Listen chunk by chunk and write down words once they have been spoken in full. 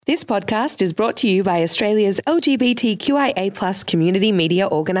This podcast is brought to you by Australia's LGBTQIA+ community media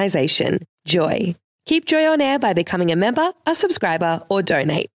organisation, Joy. Keep Joy on air by becoming a member, a subscriber, or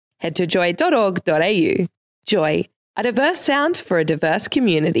donate. Head to joy.org.au. Joy, a diverse sound for a diverse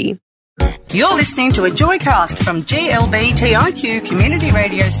community. You're listening to a Joycast from GLBTIQ community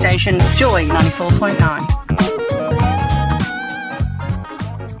radio station, Joy 94.9.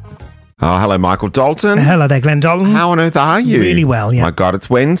 Oh, hello, Michael Dalton. Hello there, Glenn Dalton. How on earth are you? Really well, yeah. My God, it's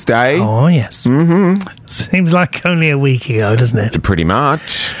Wednesday. Oh, yes. Mm-hmm. Seems like only a week ago, doesn't it? Pretty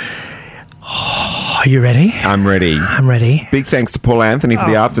much. Are you ready? I'm ready. I'm ready. Big thanks to Paul Anthony for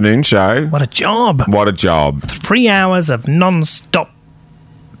the afternoon show. What a job. What a job. 3 hours of non-stop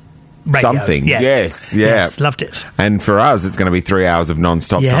radio. Something. Yes. Yeah. Yes, loved it. And for us, it's going to be 3 hours of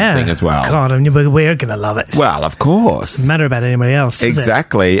non-stop something as well. God, and we're going to love it. Well, of course. Doesn't matter about anybody else,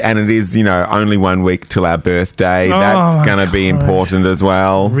 Exactly. Is it? And it is, only 1 week till our birthday. That's going to be important as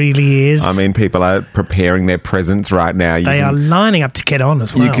well. It really is. I mean, people are preparing their presents right now. They are lining up to get on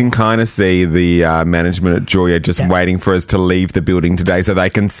as well. You can kind of see the management at Joy are just waiting for us to leave the building today so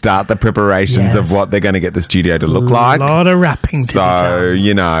they can start the preparations of what they're going to get the studio to look like. A lot of wrapping to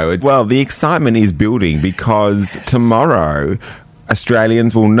be done. Well, the excitement is building because tomorrow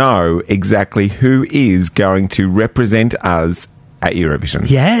Australians will know exactly who is going to represent us at Eurovision.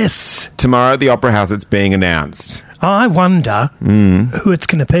 Yes. Tomorrow at the Opera House it's being announced. I wonder who it's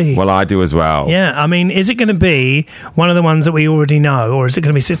going to be. Well, I do as well. Yeah, I mean, is it going to be one of the ones that we already know, or is it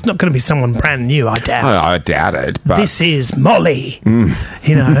going to be? It's not going to be someone brand new. I doubt. I doubt it. But this is Molly.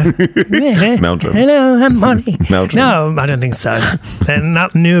 Meldrum. Hello, I'm Molly. Meldrum. No, I don't think so. There's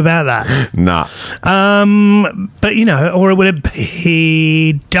nothing new about that. Nah. But or would it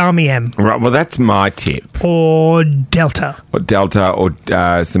be Dami-M? Right. Well, that's my tip. Or Delta. Or Delta or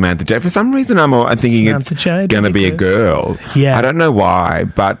Samantha J. For some reason, I'm thinking Samantha it's J, going to be a girl. Yeah. I don't know why,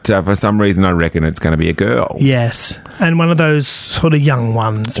 but for some reason, I reckon it's going to be a girl. Yes. And one of those sort of young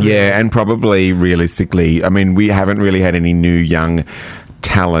ones. Really. Yeah, and probably realistically, I mean, we haven't really had any new young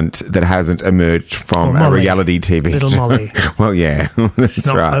talent that hasn't emerged from a reality TV Little show. Molly. Well, yeah, that's It's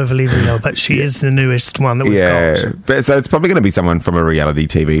not right. overly real, but she is the newest one that we've got. But so it's probably going to be someone from a reality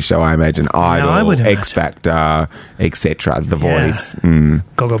TV show, I imagine. Idol, I would imagine. X Factor, etc. The Voice.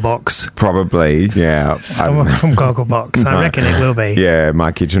 Gogglebox. Probably, yeah. Someone from Gogglebox. I reckon it will be. Yeah,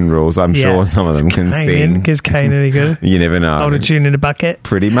 My Kitchen Rules. I'm sure some of them can sing. Is Kane any good? You never know. Hold a tune in a bucket.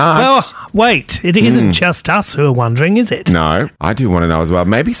 Pretty much. Oh, wait. It isn't just us who are wondering, is it? No, I do want to know as well.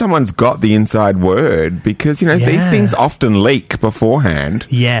 Maybe someone's got the inside word because, these things often leak beforehand.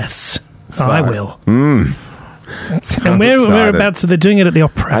 Yes. So, I will. So And whereabouts are they doing it at the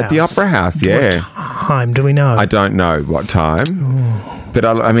Opera House? At the Opera House, yeah. What time do we know? I don't know what time. But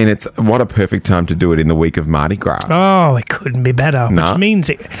I mean, it's what a perfect time to do it in the week of Mardi Gras. Oh, it couldn't be better. No. Which means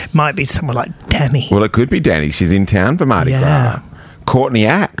it might be someone like Danny. Well, it could be Danny. She's in town for Mardi Gras. Courtney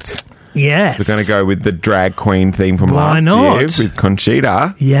Act. Yes. We're going to go with the drag queen theme from Why last not? year with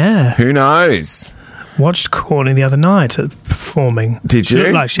Conchita. Yeah. Who knows? Watched Courtney the other night performing. Did She you?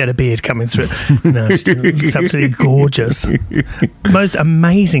 looked like she had a beard coming through. No, she looks absolutely gorgeous. Most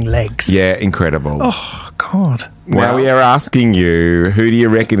amazing legs. Yeah, incredible. Oh, God. Now we are asking you, who do you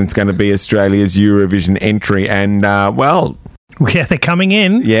reckon is going to be Australia's Eurovision entry? And, Yeah, they're coming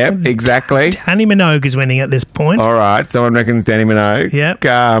in. yeah, exactly. Danny Minogue is winning at this point. All right, someone reckons Danny Minogue.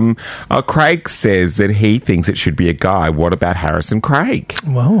 Yep. Craig says that he thinks it should be a guy. What about Harrison Craig?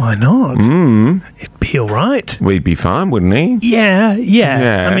 Well, why not? It'd be all right. We'd be fine, wouldn't he? Yeah.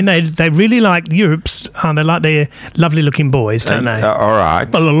 I mean, they really like Europe's. They like their lovely-looking boys, don't they? All right.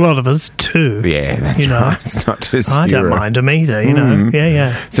 Well, a lot of us too. Yeah, that's right. It's not just I don't Europe. mind them either,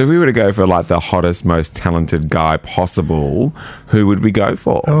 Yeah. So if we were to go for like the hottest, most talented guy possible, who would we go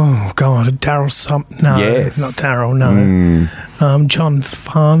for? Oh, God, Daryl No, Yes. not Daryl, no. John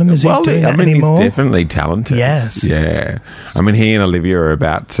Farnham, is he doing that anymore? He's definitely talented. Yes. Yeah. I mean, he and Olivia are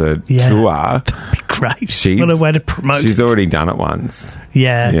about to tour. That'd be great. What a way to promote She's it. already done it once.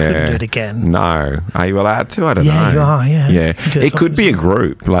 Yeah, couldn't do it again. No. Are you allowed to? I don't know. Yeah, you are, yeah. Yeah. You can do It could be a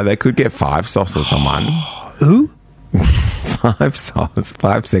group. Like, they could get 5 Sauce or someone. Who? 5 Sauce.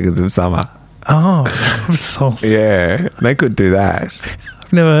 5 Seconds of Summer. Oh, sauce. Yeah. They could do that.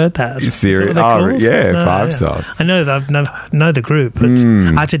 I've never heard that. Serious? Is that what they're called? 5 Sauce. I know that I've know the group, but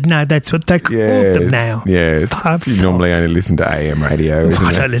I didn't know that's what they call them now. Yes. 5 You Sauce. normally only listen to AM radio, isn't I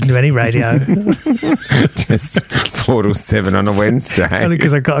it? don't listen to any radio. Just 4 till 7 on a Wednesday. Only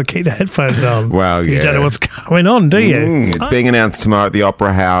because I've got to keep the headphones on. Well, You yeah. don't know what's going on, do you? It's being announced tomorrow at the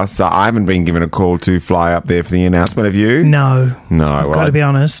Opera House. I haven't been given a call to fly up there for the announcement. Have you? No. No. I've well, got to be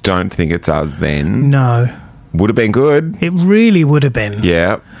honest. Don't think it's us then. No. Would have been good. It really would have been.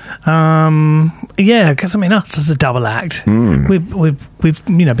 Yeah. Yeah, because I mean, us as a double act, we've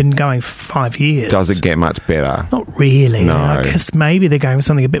been going for 5 years. Does it get much better? Not really. No. I guess maybe they're going for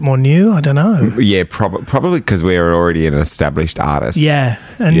something a bit more new. I don't know. Yeah, probably because we're already an established artist. Yeah,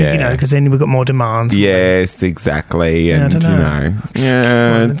 and Yeah. because then we've got more demands. Yes, exactly. Yeah, I And, don't know.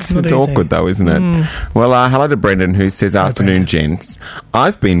 it's not easy. awkward though, isn't it? Well, hello to Brendan, who says, afternoon, gents.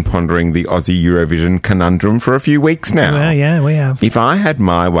 I've been pondering the Aussie Eurovision conundrum for a few weeks now. Well, yeah, we have. If I had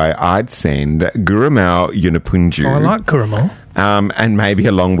my way, I'd send Gurumau Yunipunju. I like Kuramal. And maybe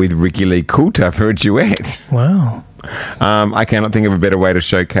along with Ricky Lee Coulter for a duet. Wow. I cannot think of a better way to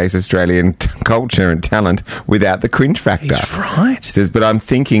showcase Australian culture and talent without the cringe factor. He's right. He says, but I'm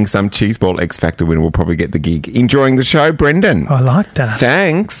thinking some cheeseball X Factor winner will probably get the gig. Enjoying the show, Brendan. I like that.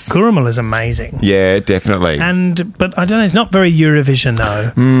 Thanks. Kuramal is amazing. Yeah, definitely. But I don't know, it's not very Eurovision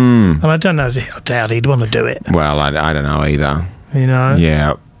though. And I don't know, I doubt he'd want to do it. Well, I don't know either. You know?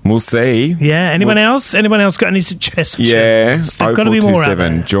 Yeah. We'll see. Yeah. Anyone else? Anyone else got any suggestions? Yeah. There's got to be more out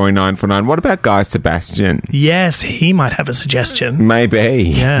 0427 there. Joy 949. What about Guy Sebastian? Yes, he might have a suggestion. Maybe.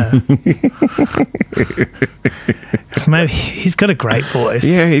 Yeah. Maybe he's got a great voice.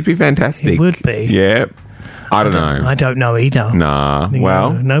 Yeah, he'd be fantastic. He would be. Yeah. I don't know. I don't know either. Nah. You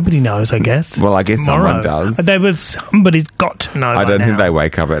Well, know, nobody knows, I guess. Well, I guess someone Tomorrow. does. Somebody's got to know. I by don't think now. they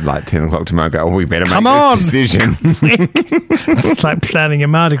wake up at like 10 o'clock tomorrow and go, we better Come make on. this decision. It's like planning a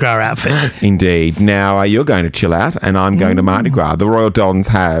Mardi Gras outfit. Indeed. Now, you're going to chill out and I'm going to Mardi Gras. The Royal Dons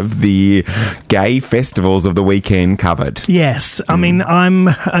have the gay festivals of the weekend covered. Yes. I mean, I'm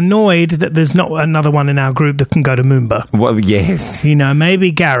annoyed that there's not another one in our group that can go to Moomba. Well, yes. You know, maybe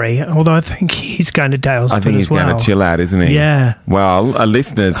Gary, although I think he's going to Dalesford I think he's as well. going to chill out, isn't he? Yeah. Well, a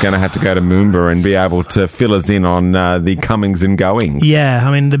listener's going to have to go to Moomba and be able to fill us in on the comings and goings. Yeah,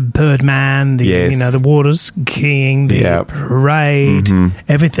 I mean the Birdman, Yes. the water skiing, the Yep. parade,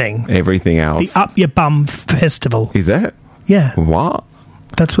 everything. Everything else. The Up Your Bum Festival. Is it? Yeah, What?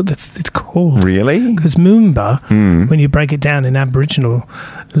 that's what it's called. Really? Because Moomba, when you break it down in Aboriginal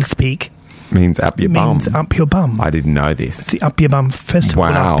speak, Means up your bum. means up your bum. I didn't know this. The Up Your Bum Festival.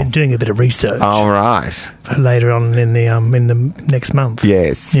 And Wow. I've been doing a bit of research All right. for later on in the next month.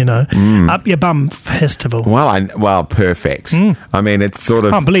 Yes. You know, Up Your Bum Festival. Well, perfect. I mean, it's sort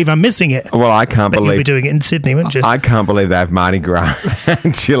of. Can't believe I'm missing it. Well, I can't But you'll be believe. doing it in Sydney, won't you? I can't believe they have Mardi Gras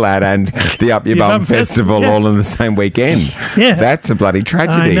and Chill Out and the Up Your Your Bum Bum Festival Festival, yeah. all in the same weekend. Yeah. That's a bloody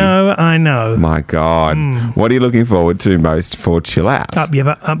tragedy. I know. My God. What are you looking forward to most for Chill Out? Up your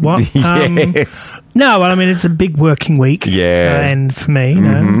up what? Yes. No, well, I mean it's a big working week. Yeah. and for me, you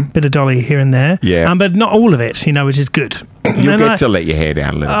know, bit of dolly here and there. Yeah. but not all of it, you know, which is good. You'll And get I- to let your hair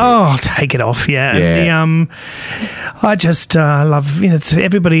down a little Oh, take it off, yeah. Yeah. And I just love, it's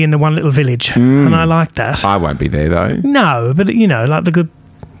everybody in the one little village, and I like that. bit. I won't be there though. No, but you know, like the good.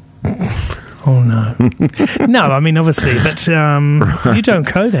 Oh no, no! I mean, obviously, but you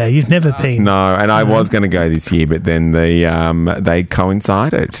don't go there. You've never been. No, and I was going to go this year, but then they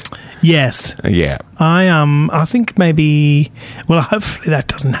coincided. Yes, Yeah, I think maybe. Well, hopefully that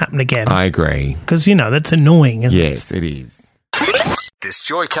doesn't happen again. I agree. Because, you know, that's annoying, isn't it? Yes, it is. This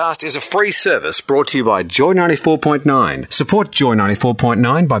Joycast is a free service brought to you by Joy 94.9. Support Joy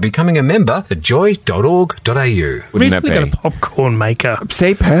 94.9 by becoming a member at joy.org.au. Wouldn't Recently that got be? a popcorn maker.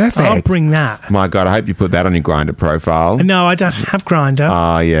 See, perfect. I'll bring that. My God, I hope you put that on your Grindr profile. No, I don't have Grindr.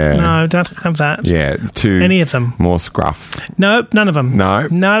 Oh, yeah. No, I don't have that. Yeah, Any of them. more scruff. No, none of them. No?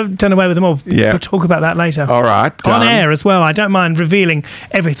 No, done away with them all. Yeah. We'll talk about that later. All right, On done. air as well. I don't mind revealing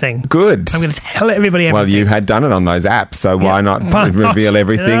everything. Good. I'm going to tell everybody everything. Well, you had done it on those apps, so why not Why not? reveal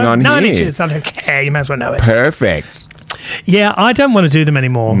everything on 9 here? inches. I don't care. You may as well know it. Perfect. Yeah, I don't want to do them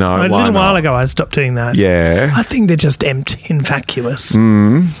anymore. No, A why little while not? ago, I stopped doing that. Yeah. I think they're just empty and vacuous.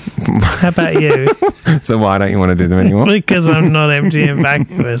 How about you? So why don't you want to do them anymore? Because I'm not empty and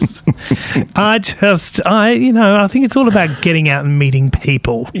vacuous. I think it's all about getting out and meeting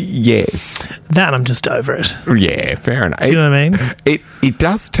people. Yes. That I'm just over it. Yeah, fair enough. Do you know what I mean? It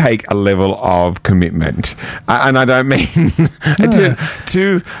does take a level of commitment, and I don't mean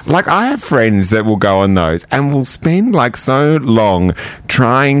to like. I have friends that will go on those and will spend like so long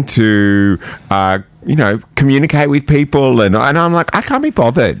trying to communicate with people, and I'm like, I can't be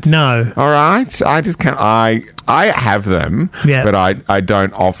bothered. No. All right, I just can't. I have them, Yeah. but I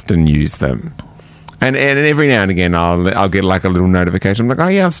don't often use them. And every now and again, I'll get like a little notification. I'm like, oh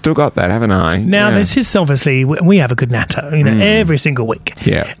yeah, I've still got that, haven't I? Now, this is obviously, we have a good natto, every single week.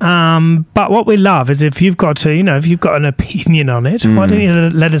 Yeah. But what we love is if you've got an opinion on it, why don't you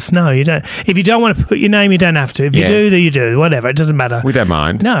let us know? If you don't want to put your name, you don't have to. If you do, then you do. Whatever, it doesn't matter. We don't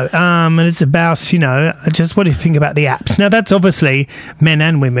mind. No. And it's about, just what do you think about the apps? Now, that's obviously men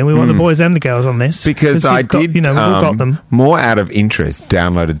and women. We want the boys and the girls on this. Because I did, we've all got them. more out of interest,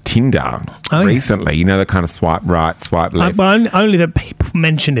 downloaded Tinder recently. You know, the kind of swipe right, swipe left. Only that people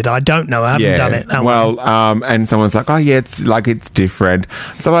mentioned it. I don't know. I haven't done it. That one. And someone's like, oh yeah, it's different.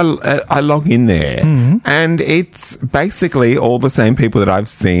 So I log in there, and it's basically all the same people that I've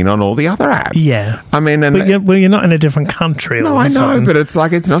seen on all the other apps. Yeah, I mean, but you're not in a different country. No, I know, but it's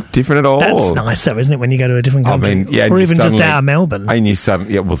like it's not different at all. That's nice, though, isn't it? When you go to a different country, or even just out of Melbourne. And you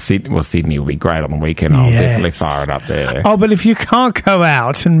suddenly, Sydney will be great on the weekend. I'll definitely fire it up there. Oh, but if you can't go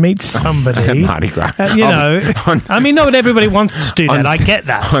out and meet somebody, at Mardi Gras, not everybody wants to do that. I get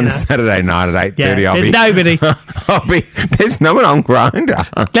that. On Saturday night at 8:30, there's nobody. There's no one on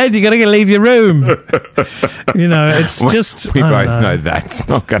Grindr. Dad, you got to leave your room. It's just. We both know that's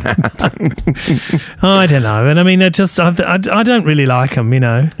not going to happen. I don't know, and I mean, I don't really like them.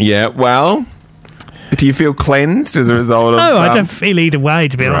 Yeah, well. Do you feel cleansed as a result of... No, I don't feel either way,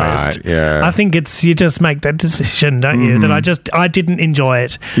 to be honest. Yeah. I think it's, you just make that decision, don't you? That I didn't enjoy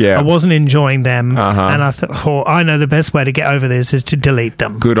it. Yeah. I wasn't enjoying them. And I thought, I know the best way to get over this is to delete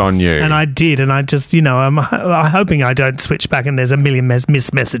them. Good on you. And I did. And I just, I'm hoping I don't switch back and there's a million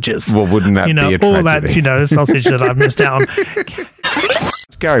missed messages. Well, wouldn't that be a tragedy? All that, sausage that I've missed out on.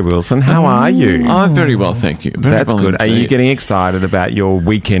 Gary Wilson, how are you? I'm very well, thank you. Very That's well good. indeed. Are you getting excited about your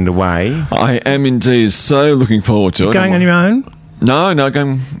weekend away? I am indeed. So looking forward to it. Going on your own? No,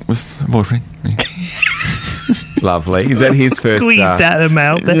 going with a boyfriend. Lovely. Is that his first... Squeezed out of the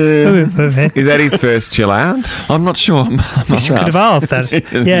mouth. Yeah. Is that his first chill out? I'm not sure. You could have asked that.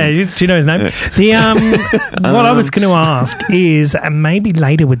 Yeah, do you know his name? What I was going to ask is maybe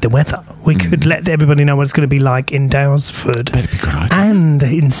later with the weather, we could let everybody know what it's going to be like in Daylesford. That'd be a good idea. And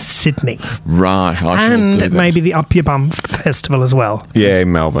in Sydney. Right, I shall do that. And maybe the Up Your Bum Festival as well. Yeah,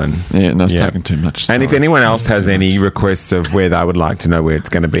 in Melbourne. Yeah, no, it's taking too much. And if anyone else has any requests of where they would like to know where it's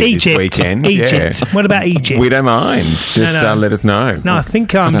going to be this weekend. Egypt. Yeah. What about Egypt? We don't mind. Just let us know. No, I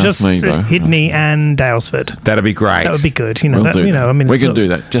think just Sydney and Daylesford. That'd be great. That would be good. I mean, we can do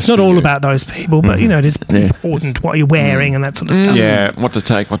that. It's not all about those people, but it is important what you're wearing and that sort of stuff. Yeah, what to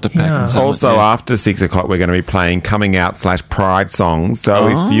take, what to pack. Yeah. And so also, after 6 o'clock, we're going to be playing Coming Out / Pride songs. So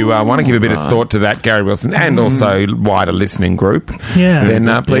if you want to give a bit of thought to that, Gary Wilson, and also wider listening group,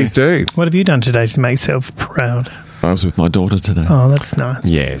 then please do. What have you done today to make yourself proud? I was with my daughter today. Oh, that's nice.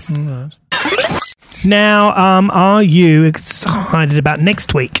 Yes. Right. Now, are you excited about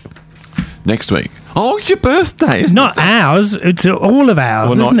next week? Next week. Oh, it's your birthday, isn't Not it? ours. It's all of ours,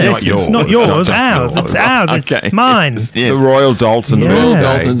 Well, isn't it? not yours. It's not yours. Not ours. yours. It's ours. Okay. It's mine. Yes. The Royal Dalton Yeah. Royal birthday.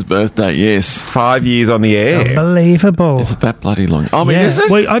 Dalton's birthday, yes. 5 years on the air. Unbelievable. Is it that bloody long? I mean, is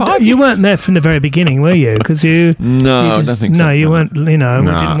it? You weren't there from the very beginning, were you? Because you... No, I don't think so. No, you weren't, we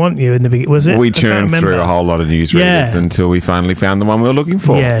didn't want you in the beginning, was it? We I can't churned through remember. a whole lot of newsreaders Yeah. until we finally found the one we were looking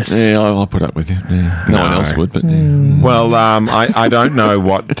for. Yes. Yeah, I'll put up with you. Yeah. No one else would, but... Well, I don't know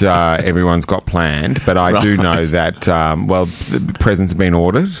what everyone's got planned, but I do know that, the presents have been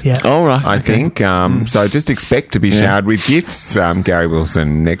ordered. Yeah. All right. I think. So just expect to be showered with gifts, Gary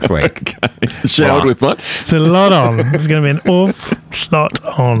Wilson, next week. Showered Right. with what? It's a lot on. There's going to be an awful lot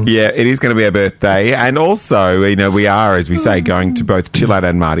on. Yeah, it is going to be a birthday. And also, we are, as we say, going to both Chill Out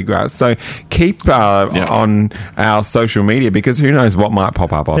and Mardi Gras. So keep on our social media because who knows what might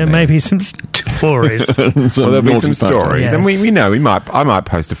pop up on there. There may be some stories. There'll be some stories. Yes. And we know I might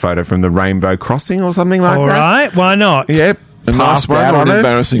post a photo from the Rainbow Crossing or something like All that. right. Why not? Yep. A nice Passed one out or on an it.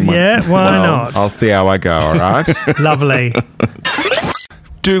 embarrassing one? Yeah, why Well, not? I'll see how I go, all right? Lovely.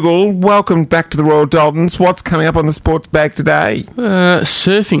 Dougal, welcome back to the Royal Daltons. What's coming up on the sports bag today?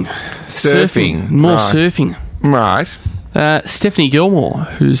 Surfing. More right. surfing. Right. Stephanie Gilmore,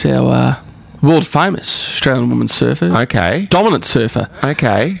 who's our world famous Australian woman surfer. Okay. Dominant surfer.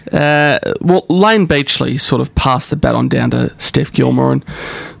 Okay. Lane Beachley sort of passed the baton down to Steph Gilmore, and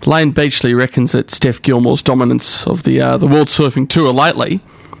Lane Beachley reckons that Steph Gilmore's dominance of the World Surfing Tour lately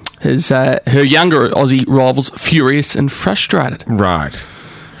has her younger Aussie rivals furious and frustrated. Right.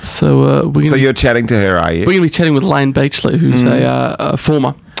 So So you're chatting to her, are you? we're going to be chatting with Lane Beachley, who's a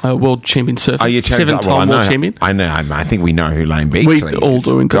former world champion surfer. Are you chatting to 7-time world champion. I know. I think we know who Lane Beachley is. We all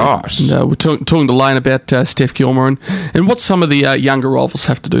do, indeed. Gosh. And, we're talking to Lane about Steph Gilmore and what some of the younger rivals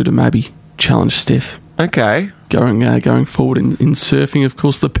have to do to maybe challenge Steph Okay. going forward in surfing. Of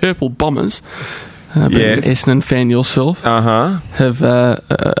course, the Purple Bombers being an Essendon fan yourself, have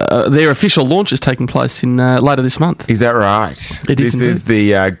their official launch is taking place in later this month. Is that right? This is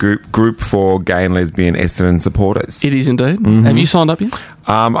the group for gay and lesbian Essendon supporters. It is indeed. Mm-hmm. Have you signed up yet?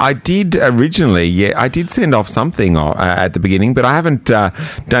 I did originally, yeah. I did send off something at the beginning, but I haven't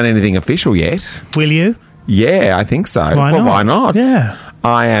done anything official yet. Will you? Yeah, I think so. Why not? Yeah.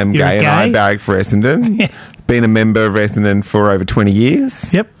 I am gay and I barrack for Essendon. Yeah. Been a member of Essendon for over 20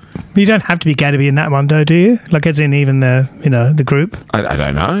 years. Yep. You don't have to be gay to be in that one, though, do you? Like, as in even the group? I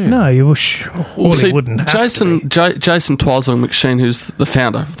don't know. No, you wish. It wouldn't have Jason Twizel McSheen, who's the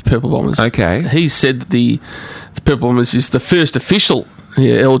founder of the Purple Bombers. Okay. He said that the Purple Bombers is the first official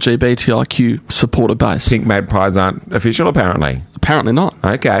LGBTIQ supporter base. Pink Magpies aren't official, apparently. Apparently not.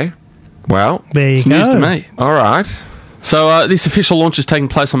 Okay. Well, there you go. News to me. All right. So this official launch is taking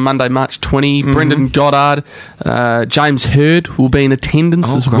place on Monday, March 20. Mm-hmm. Brendan Goddard, James Hird will be in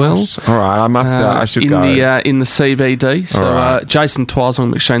attendance as well. All right, I should go. In the CBD. So right. Jason Twizel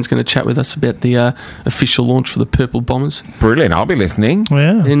McShane's going to chat with us about the official launch for the Purple Bombers. Brilliant, I'll be listening.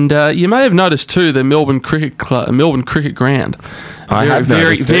 Yeah. And you may have noticed too the Melbourne Cricket Ground. I have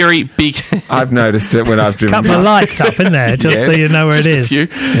noticed very big. I've noticed it when I've driven. Couple of lights up in there, just so you know where it is. A few.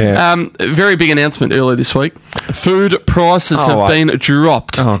 Yeah. Very big announcement earlier this week. Food prices have been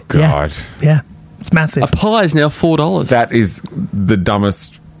dropped. Oh God! Yeah, it's massive. A pie is now $4. That is the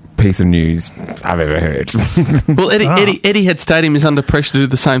dumbest piece of news I've ever heard. Well, Etihad Stadium is under pressure to do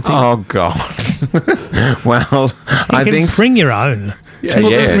the same thing. Oh God! Well, I think bring your own. Yeah,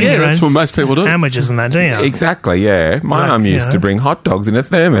 that's what most people do. Sandwiches and that, do you? Exactly, yeah. My mum used to bring hot dogs in a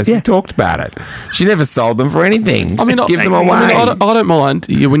thermos. We talked about it. She never sold them for anything. I mean, give them away. I don't mind.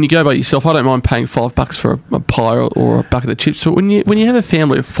 When you go by yourself, I don't mind paying $5 for a pie or a bucket of chips. But when you have a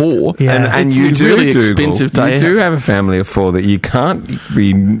family of four, and you it's do really expensive day. You do have a family of four that you can't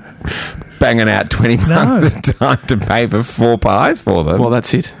be banging out £20 a time to pay for 4 pies for them. Well,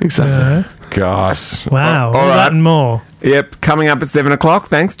 that's it. Exactly. Gosh. Wow. All right. That and more. Yep. Coming up at 7 o'clock.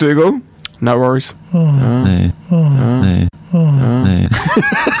 Thanks, Dougal. No worries. Wow.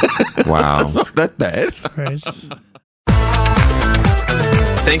 It's not that bad.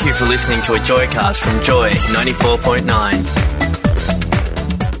 Thank you for listening to a Joycast from Joy 94.9.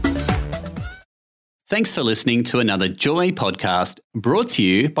 Thanks for listening to another Joy podcast brought to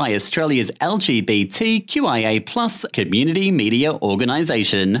you by Australia's LGBTQIA+ community media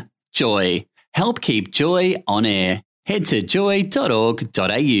organisation, Joy. Help keep Joy on air. Head to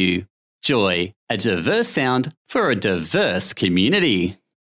joy.org.au. Joy, a diverse sound for a diverse community.